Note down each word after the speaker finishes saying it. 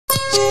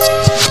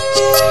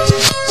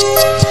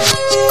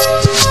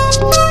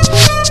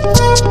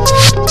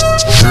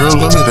Girl,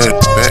 look at that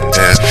fat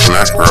ass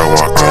black girl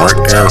walking right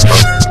down the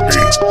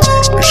street.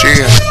 And she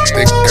got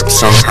thick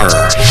hips on her.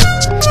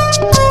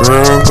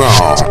 Girl,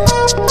 gone.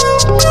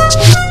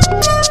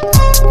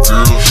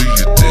 Girl, do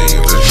your thing,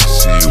 let me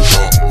see you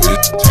walk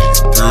it.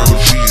 Girl,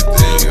 do your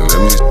thing, let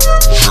me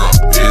drop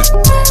it.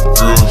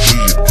 Girl, do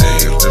your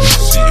thing, let me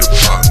see you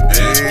pop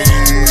it.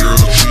 Girl,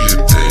 do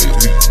your thing,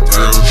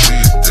 girl, do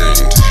your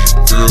thing.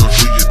 Girl,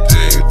 do your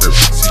thing, let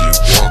me see you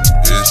walk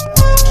it.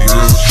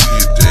 Girl, do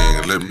your thing,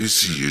 let me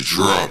see you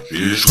drop it.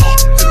 Let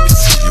me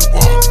see you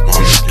walk,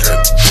 mama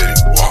got the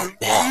petty walk,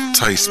 walk.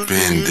 Tight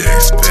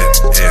spandex, fat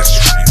ass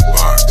street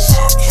box.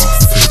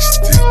 Cute face,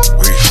 thick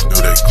waist, know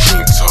that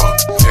clean talk.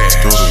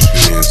 Throw them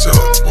bands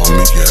up,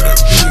 mommy got a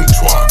clean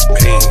twat.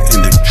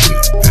 Independent,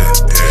 fat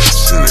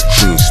ass in a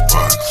clean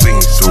spot. Clean,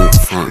 throw in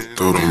front,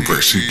 throw them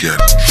bricks, she got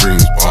the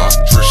dreams box.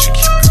 She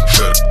keep it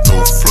cut,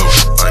 no flow,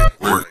 like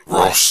Rick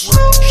Ross.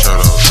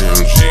 Shout out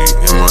MG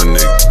and my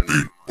nigga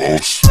Big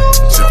Boss.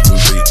 Tippin'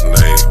 late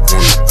night on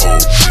the pole,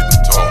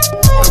 getting tall.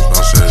 Them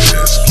bounce that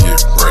ass,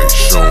 get right,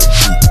 show 'em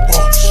who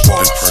boss.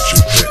 They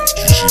crushing back,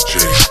 Juicy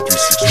J,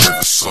 3-6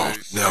 never soft.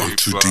 Now I'm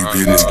too deep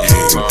in the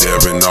game,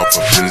 dabbing off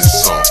a finish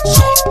soft.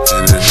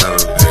 In and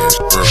out of hands,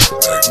 birth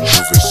back,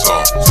 moving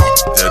soft.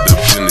 Dab up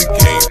in the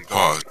game,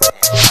 pause,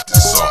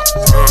 it's soft.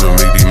 Don't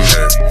make me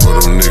mad, for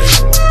them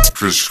niggas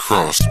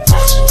crisscross.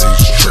 Stay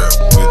strapped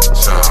with the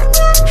time,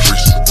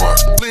 wrist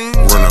watch.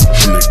 Run up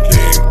in the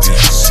game,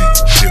 DC,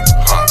 hip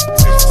hop.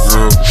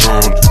 Girl,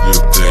 gon' do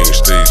your thing,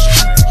 stay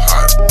too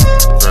hot.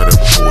 Grab that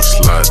pole,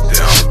 slide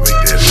down,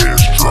 make that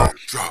ass drop.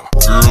 Girl,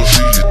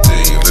 do your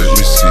thing, let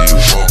me see you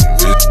walk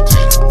it.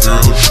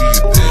 Girl, do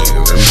your thing,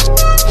 let me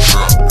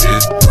drop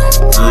it.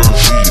 Girl,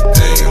 do your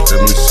thing, let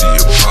me see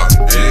you pop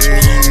it.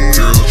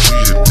 Girl, do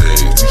your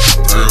thing,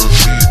 girl, do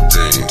your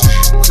thing.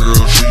 Girl,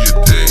 do your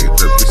thing,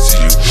 let me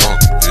see you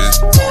walk it.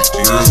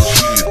 Girl,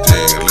 do your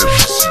thing, let me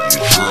see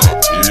you drop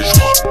it.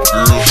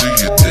 Girl, do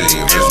your thing,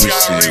 let me see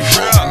you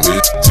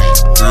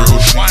walk it. Girl,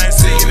 do your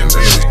thing, let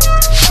me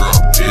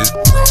drop it.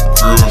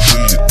 Girl, do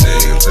your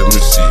thing, let me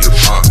see you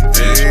pop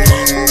it.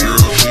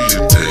 Girl, do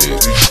your thing,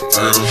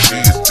 girl, do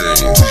your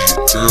thing.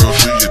 Girl,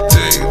 do your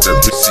thing, let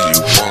me see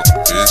you walk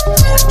it.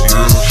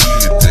 Girl, do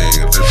your thing,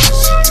 let me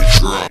see you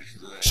drop.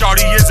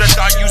 Shawty is a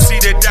thought, you see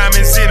the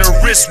diamonds in her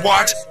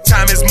wristwatch.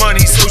 Time is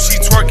money, so she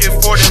twerking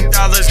for them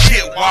dollars,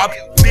 get wop.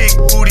 Big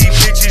booty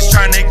bitches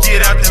tryna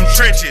get out them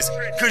trenches.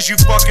 Cause you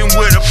fucking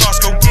with a boss,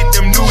 go get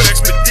them new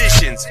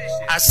expeditions.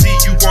 I see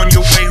you on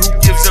your way, who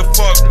gives a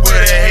fuck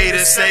what a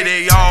hater say?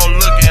 They all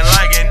looking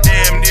like and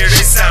damn near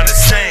they sound the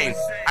same.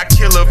 I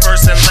kill a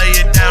verse and lay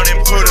it down and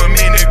put them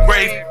in the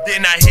grave.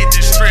 Then I hit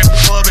the strip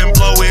club and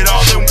blow it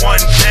all in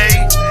one day.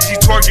 She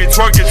twerking,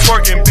 twerking,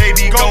 twerking,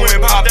 baby, go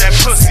and pop that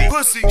pussy.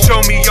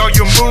 Show me all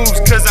your moves,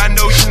 cause I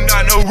know you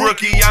not no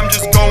rookie. I'm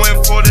just going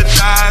for the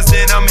thighs,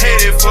 then I'm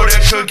headed for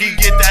that cookie.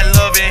 Get that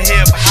love and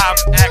hip hop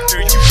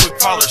actor, you could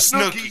call her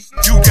Snooki.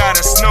 You got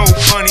a snow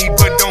bunny,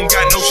 but don't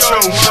got no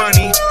show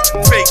money.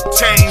 Fake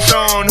chains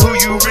on, who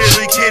you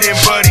really kidding,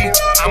 buddy?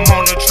 I'm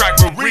on the track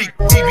with Reek,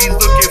 we be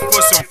looking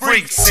for some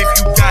freaks. If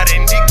you got a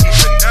Nicki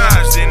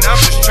Minaj, then I'm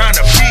just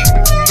tryna peek.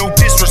 No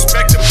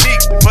disrespect to me,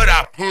 but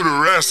I put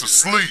her ass to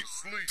sleep.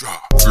 Girl,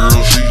 do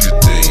your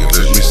thing,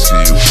 let me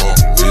see you walk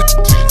it.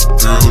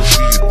 Girl,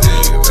 do your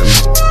thing, let me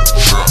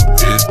drop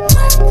it.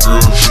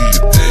 Girl, do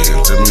your thing,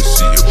 let me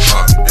see you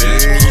pop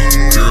it.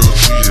 Girl,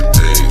 do your thing.